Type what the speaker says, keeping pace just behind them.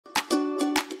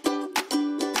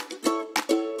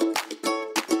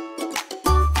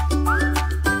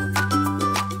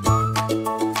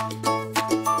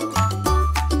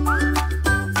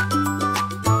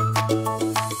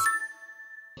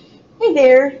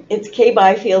It's Kay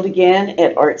Byfield again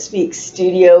at Artspeaks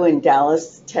studio in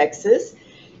Dallas, Texas,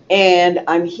 and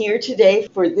I'm here today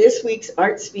for this week's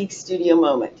Artspeaks studio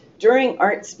moment. During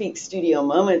Artspeaks studio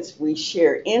moments, we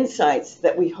share insights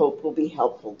that we hope will be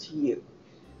helpful to you.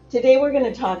 Today we're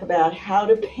going to talk about how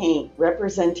to paint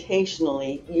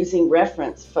representationally using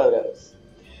reference photos.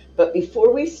 But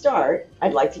before we start,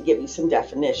 I'd like to give you some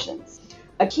definitions.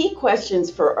 A key question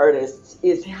for artists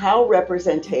is how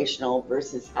representational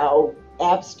versus how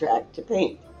abstract to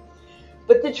paint.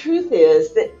 But the truth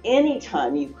is that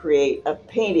anytime you create a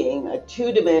painting, a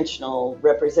two-dimensional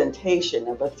representation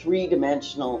of a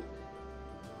three-dimensional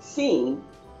scene,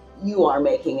 you are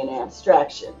making an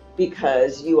abstraction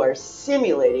because you are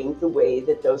simulating the way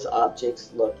that those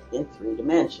objects look in 3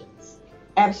 dimensions.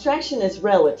 Abstraction is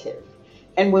relative.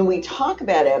 And when we talk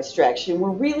about abstraction,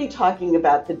 we're really talking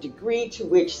about the degree to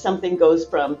which something goes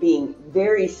from being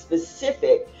very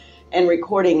specific and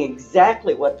recording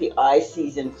exactly what the eye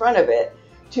sees in front of it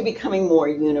to becoming more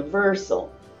universal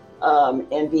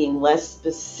and being less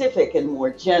specific and more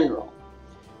general.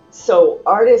 So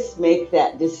artists make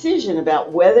that decision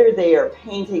about whether they are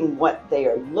painting what they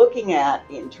are looking at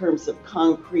in terms of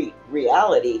concrete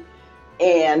reality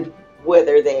and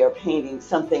whether they are painting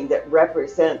something that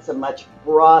represents a much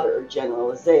broader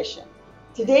generalization.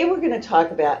 Today we're going to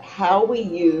talk about how we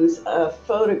use a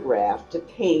photograph to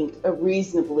paint a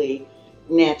reasonably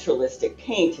naturalistic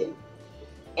painting.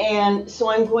 And so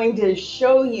I'm going to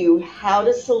show you how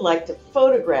to select a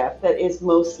photograph that is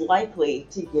most likely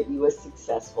to give you a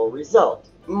successful result.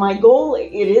 My goal,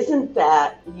 it isn't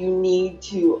that you need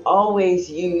to always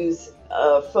use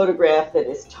a photograph that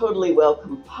is totally well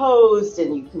composed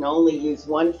and you can only use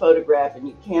one photograph and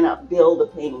you cannot build a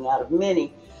painting out of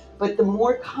many. But the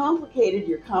more complicated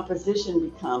your composition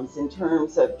becomes in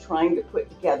terms of trying to put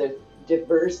together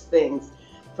diverse things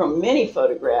from many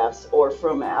photographs or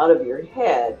from out of your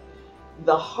head,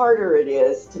 the harder it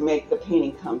is to make the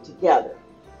painting come together.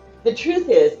 The truth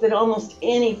is that almost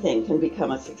anything can become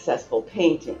a successful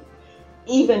painting,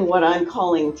 even what I'm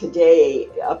calling today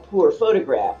a poor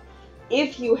photograph.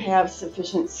 If you have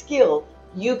sufficient skill,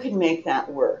 you can make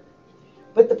that work.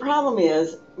 But the problem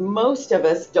is most of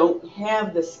us don't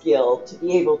have the skill to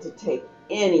be able to take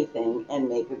anything and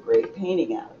make a great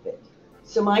painting out of it.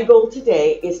 So my goal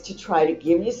today is to try to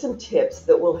give you some tips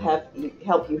that will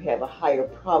help you have a higher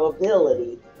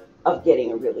probability of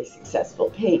getting a really successful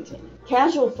painting.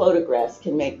 Casual photographs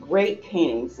can make great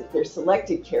paintings if they're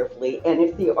selected carefully and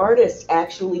if the artist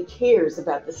actually cares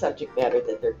about the subject matter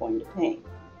that they're going to paint.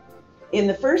 In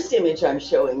the first image I'm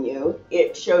showing you,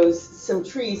 it shows some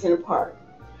trees in a park.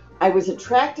 I was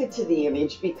attracted to the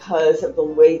image because of the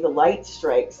way the light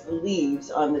strikes the leaves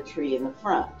on the tree in the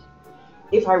front.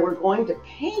 If I were going to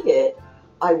paint it,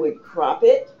 I would crop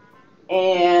it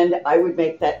and I would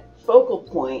make that focal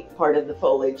point part of the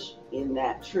foliage in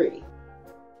that tree.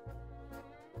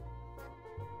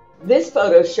 This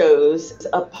photo shows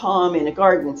a palm in a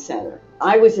garden center.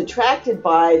 I was attracted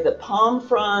by the palm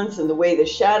fronds and the way the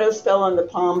shadows fell on the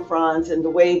palm fronds and the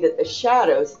way that the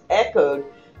shadows echoed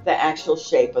the actual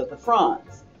shape of the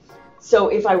fronds. So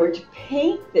if I were to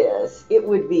paint this, it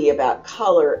would be about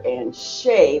color and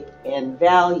shape and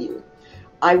value.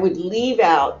 I would leave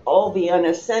out all the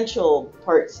unessential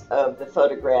parts of the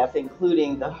photograph,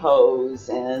 including the hose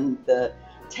and the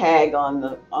tag on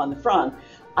the front.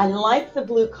 I like the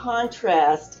blue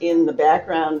contrast in the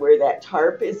background where that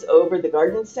tarp is over the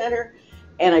garden center,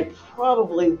 and I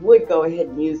probably would go ahead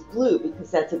and use blue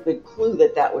because that's a good clue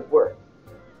that that would work.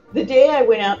 The day I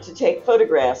went out to take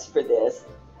photographs for this,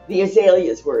 the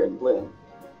azaleas were in bloom.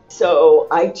 So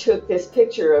I took this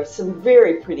picture of some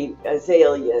very pretty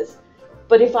azaleas,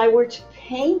 but if I were to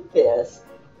paint this,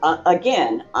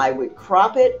 again, I would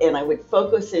crop it and I would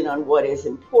focus in on what is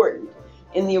important.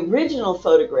 In the original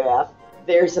photograph,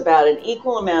 there's about an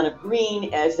equal amount of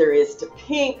green as there is to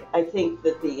pink. I think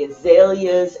that the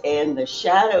azaleas and the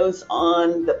shadows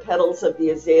on the petals of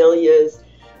the azaleas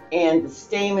and the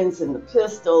stamens and the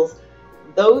pistils,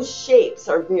 those shapes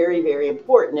are very, very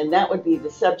important, and that would be the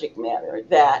subject matter,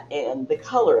 that and the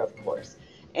color, of course.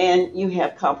 And you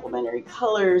have complementary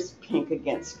colors, pink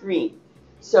against green.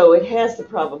 So it has the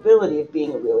probability of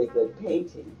being a really good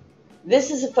painting.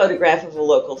 This is a photograph of a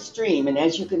local stream, and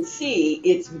as you can see,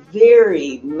 it's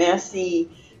very messy.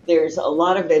 There's a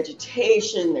lot of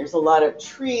vegetation, there's a lot of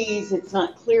trees. It's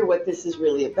not clear what this is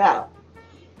really about.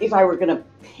 If I were going to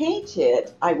paint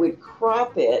it, I would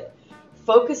crop it,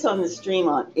 focus on the stream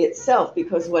itself,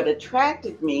 because what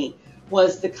attracted me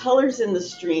was the colors in the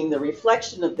stream, the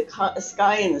reflection of the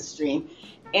sky in the stream,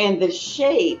 and the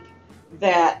shape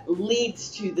that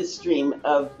leads to the stream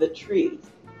of the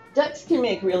trees. Ducks can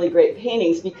make really great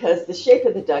paintings because the shape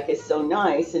of the duck is so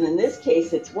nice, and in this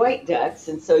case it's white ducks,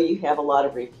 and so you have a lot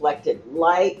of reflected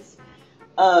lights,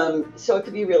 so it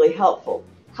could be really helpful.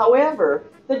 However,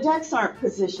 the ducks aren't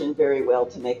positioned very well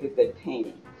to make a good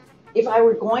painting. If I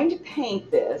were going to paint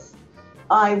this,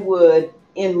 I would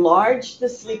enlarge the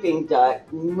sleeping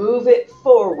duck, move it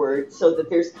forward so that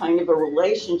there's kind of a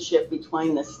relationship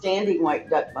between the standing white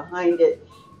duck behind it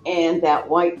and that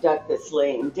white duck that's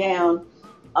laying down.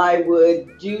 I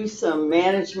would do some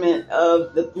management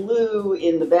of the blue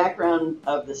in the background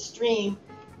of the stream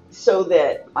so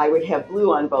that I would have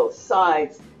blue on both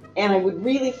sides. And I would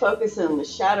really focus on the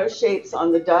shadow shapes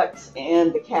on the ducks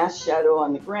and the cast shadow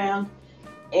on the ground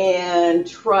and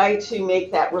try to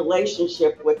make that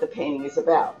relationship what the painting is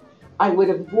about. I would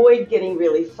avoid getting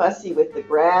really fussy with the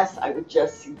grass. I would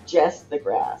just suggest the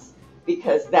grass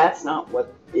because that's not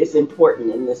what is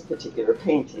important in this particular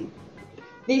painting.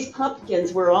 These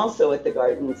pumpkins were also at the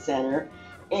garden center,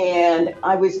 and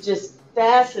I was just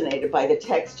fascinated by the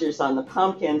textures on the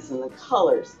pumpkins and the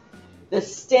colors. The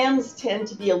stems tend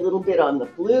to be a little bit on the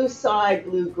blue side,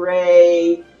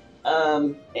 blue-gray,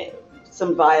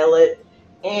 some violet,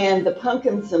 and the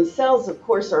pumpkins themselves, of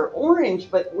course, are orange,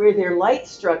 but where they're light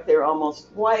struck, they're almost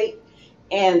white,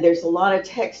 and there's a lot of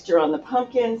texture on the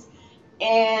pumpkins,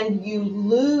 and you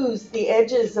lose the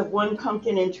edges of one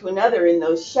pumpkin into another in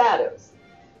those shadows.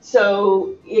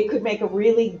 So it could make a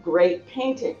really great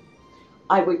painting.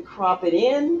 I would crop it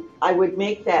in. I would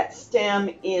make that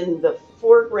stem in the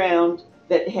foreground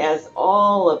that has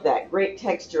all of that great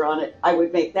texture on it. I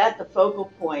would make that the focal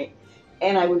point,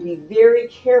 and I would be very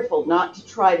careful not to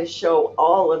try to show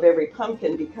all of every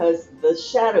pumpkin because the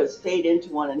shadows fade into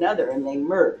one another and they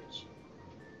merge.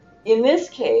 In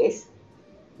this case,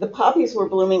 the poppies were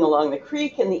blooming along the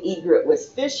creek and the egret was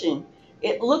fishing.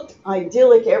 It looked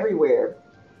idyllic everywhere.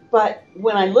 But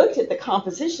when I looked at the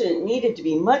composition, it needed to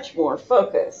be much more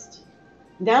focused.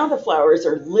 Now the flowers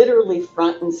are literally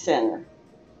front and center.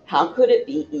 How could it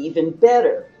be even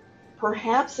better?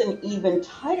 Perhaps an even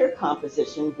tighter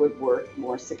composition would work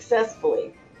more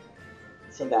successfully.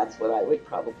 So that's what I would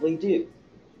probably do.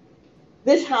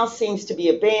 This house seems to be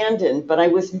abandoned, but I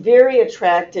was very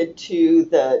attracted to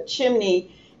the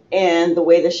chimney and the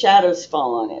way the shadows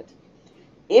fall on it.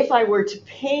 If I were to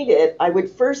paint it, I would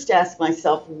first ask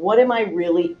myself, what am I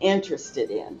really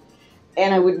interested in?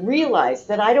 And I would realize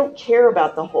that I don't care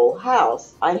about the whole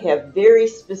house. I have very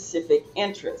specific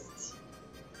interests.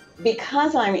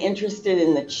 Because I'm interested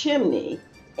in the chimney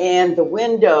and the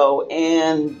window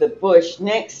and the bush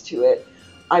next to it,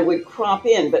 I would crop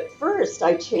in. But first,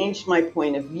 I changed my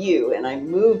point of view and I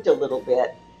moved a little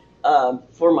bit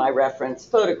for my reference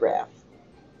photograph.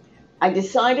 I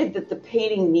decided that the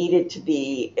painting needed to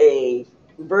be a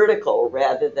vertical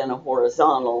rather than a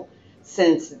horizontal,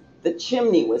 since the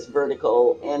chimney was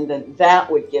vertical, and then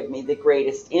that would give me the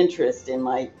greatest interest in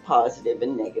my positive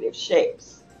and negative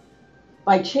shapes.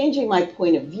 By changing my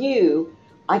point of view,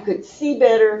 I could see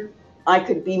better, I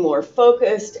could be more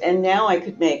focused, and now I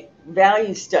could make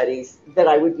value studies that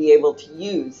I would be able to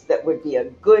use that would be a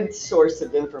good source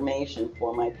of information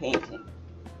for my painting.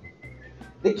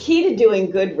 The key to doing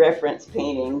good reference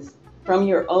paintings from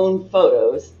your own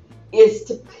photos is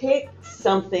to pick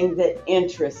something that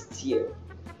interests you.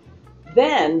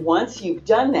 Then, once you've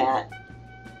done that,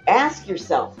 ask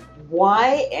yourself,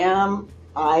 why am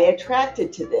I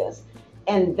attracted to this?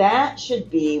 And that should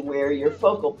be where your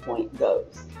focal point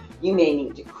goes. You may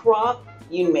need to crop,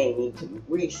 you may need to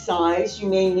resize, you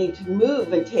may need to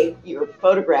move and take your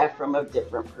photograph from a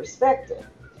different perspective.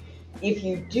 If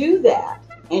you do that,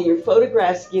 and your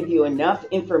photographs give you enough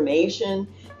information,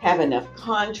 have enough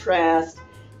contrast,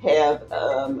 have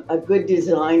a good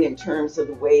design in terms of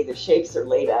the way the shapes are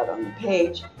laid out on the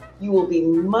page, you will be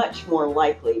much more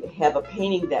likely to have a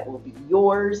painting that will be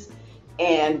yours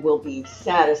and will be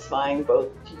satisfying both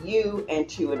to you and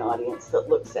to an audience that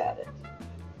looks at it.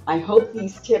 I hope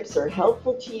these tips are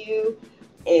helpful to you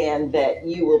and that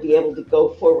you will be able to go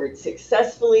forward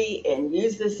successfully and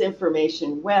use this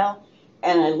information well.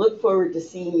 And I look forward to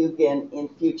seeing you again in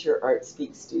future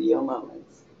Artspeaks Studio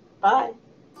moments. Bye.